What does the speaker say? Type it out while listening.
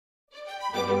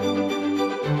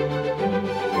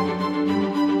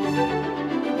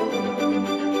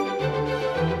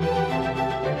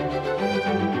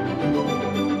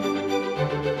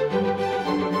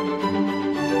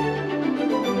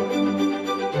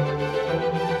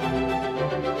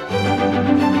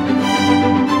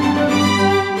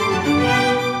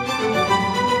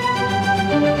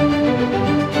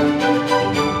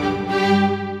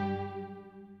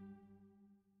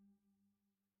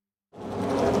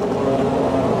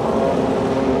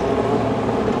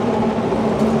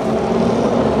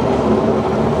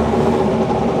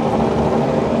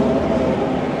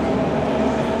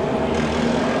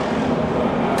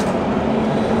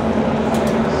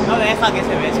Que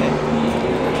se bese.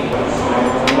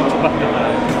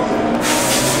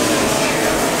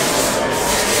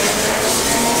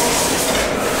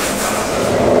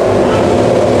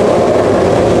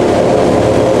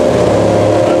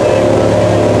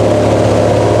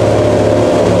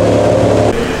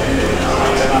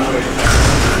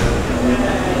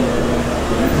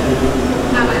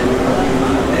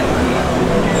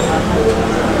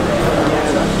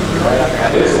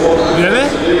 ¿Llueve?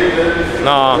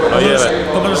 No, no llueve.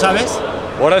 ¿Cómo lo sabes?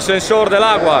 Por el sensor del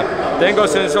agua. Tengo el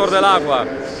sensor del agua.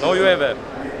 No llueve.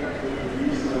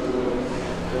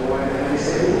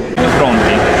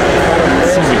 Pronti,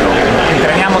 subito,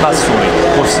 entriamo da soli,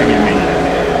 possibilmente,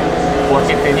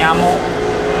 perché teniamo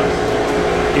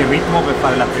il ritmo per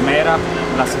fare la primera,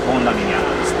 la seconda linea,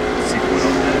 sicuro.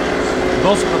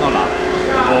 Dos cronolati,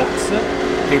 box,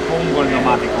 te pongo il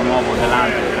pneumatico nuovo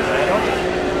delante del trasero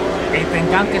e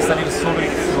tengo anche salir solo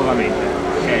nuovamente,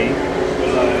 ok?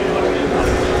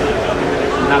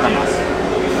 Nada más.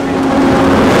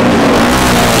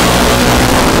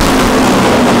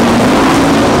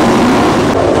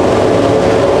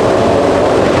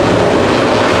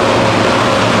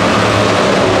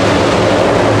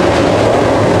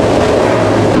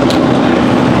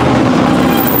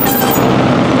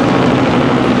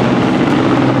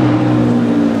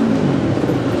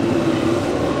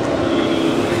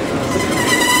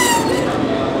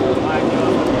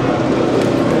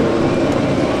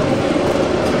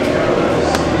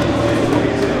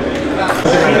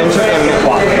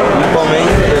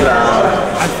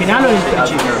 ¿Final o el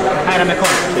principio? Ah, era mejor.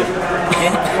 Sí.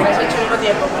 ¿Bien? Has hecho el mismo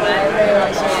tiempo.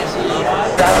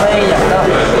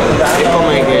 Es como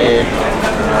que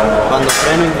cuando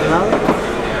freno inclinado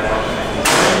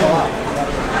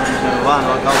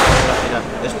no acabo de girar.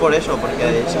 Es por eso,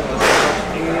 porque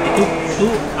Tú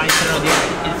hai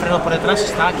il freno por detrás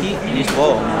está aquí en este.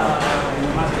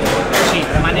 Sí,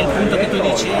 ma nel punto che tu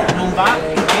dici non va,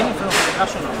 tu tieni il freno por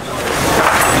detrás o no?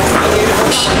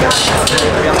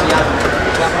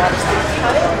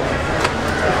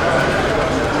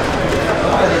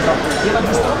 Lleva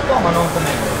giusto un po', ma non come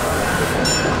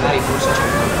magari forse c'è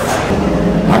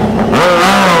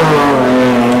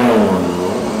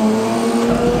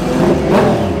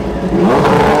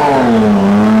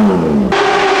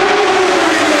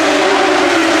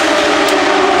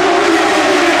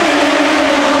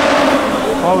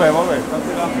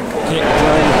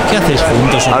 ¿Qué hacéis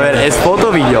juntos? A ver, ¿es foto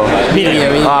o vídeo?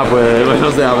 Vídeo. Ah, pues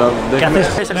no sé, ¿Qué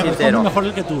haces? Voy a ser sincero. Mejor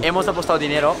el que tú. Hemos apostado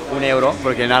dinero, 1 euro,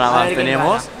 porque nada más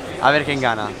tenemos. A ver quién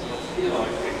gana.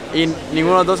 Y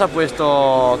ninguno de los dos ha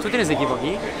puesto... ¿Tú tienes equipo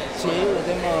aquí? Sí, lo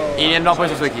tengo. Y él no ha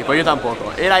puesto su equipo, yo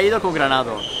tampoco. Él ha ido con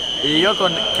Granado y yo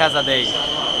con Casa Day.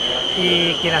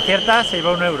 Y quien acierta se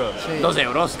lleva 1 euro. Sí. 2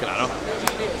 euros, claro.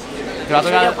 Te va a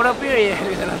tocar, propio y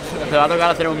te va a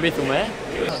tocar hacer un bizum, ¿eh?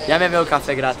 Ya me veo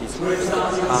café gratis.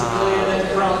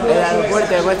 el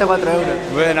aeropuerto me cuesta 4 euros.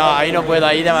 Bueno, ahí no puedo,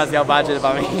 ahí demasiado budget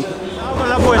para mí. Vamos a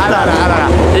la apuesta. Ahora.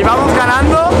 Y vamos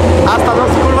ganando hasta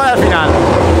 2 curvas al final.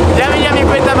 Ya veía mi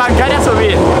cuenta bancaria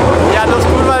subir. Y a 2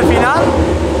 curvas al final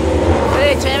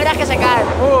De hecho, ya verás que se cae.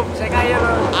 Se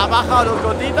cayeron. ha bajado 2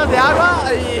 gotitas de agua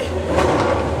y...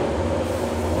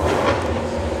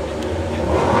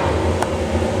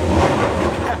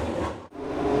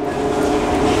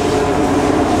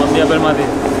 Bon dia pel matí.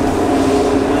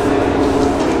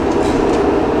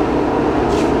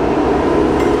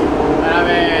 Ara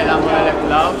ve la model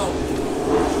esclaus.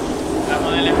 La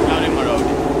model esclaus en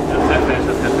Morocco. El jefe, es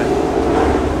el jefe.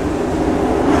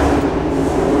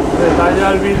 Detalla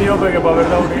el vídeo porque para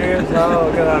verla unir ya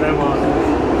quedaremos.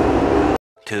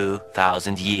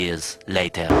 2,000 years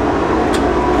later.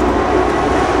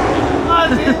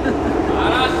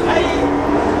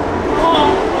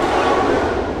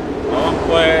 No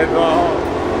puedo.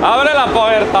 ¡Abre la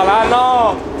puerta,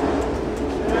 Lano!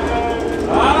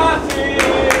 ¡Ahora sí!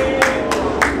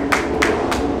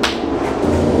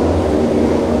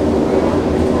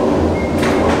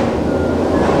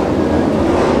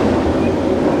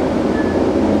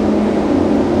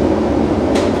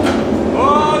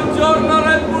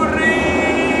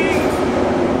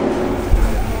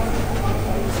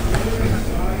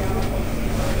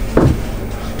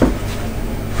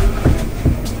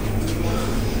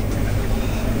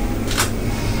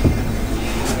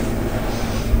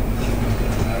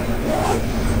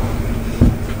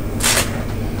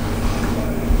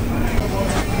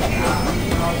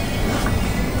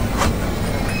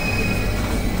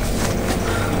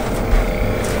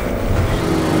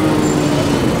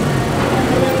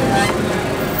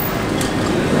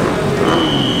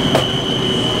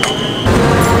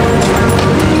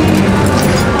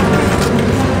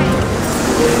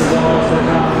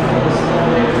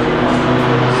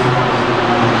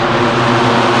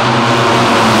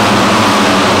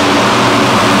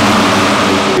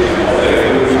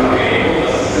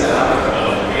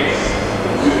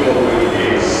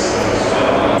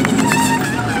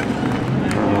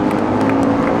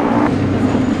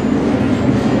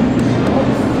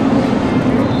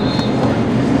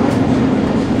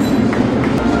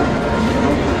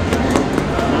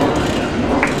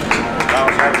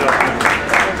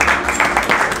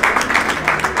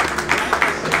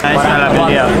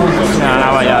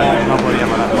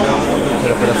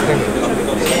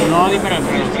 podi, pero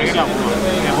creo que la uno.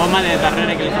 De goma de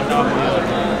carrera que le faltaba podio.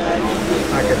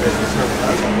 Ah, qué precisión.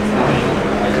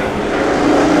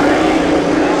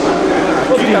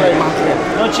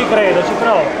 Non ci credo, ci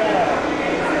provo.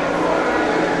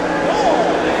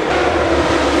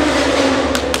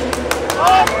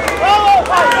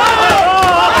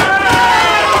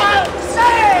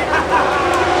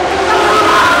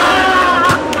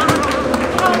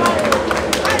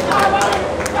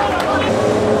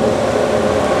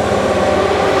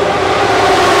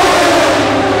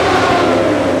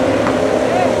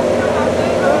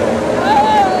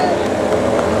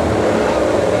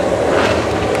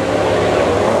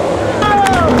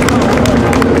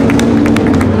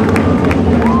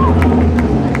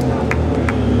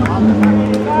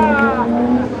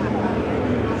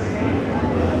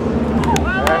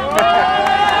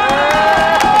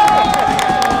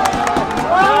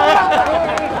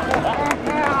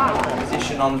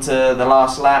 Onto the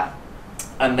last lap,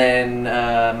 and then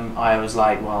I was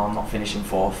like, well, I'm not finishing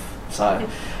fourth, so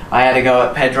I had to go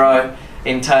at Pedro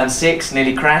in turn 6,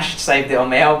 nearly crashed, saved it on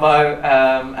my elbow,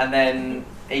 and then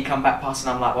he come back past,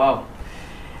 and I'm like, well,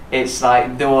 it's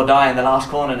like do or die in the last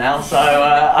corner now, so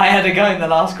I had to go in the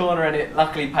last corner, and it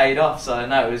luckily paid off. So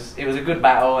no, it was a good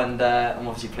battle, and I'm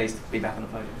obviously pleased to be back on the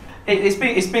podium.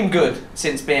 It's been good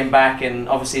since being back, and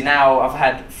obviously now I've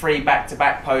had 3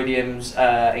 back-to-back podiums,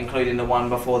 including the one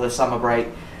before the summer break.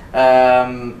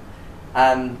 And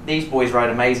these boys rode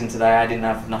amazing today. I didn't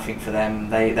have nothing for them.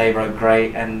 They rode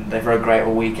great, and they've rode great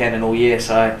all weekend and all year.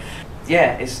 So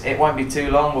yeah, it won't be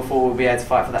too long before we'll be able to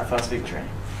fight for that first victory.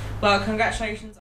 Well, congratulations.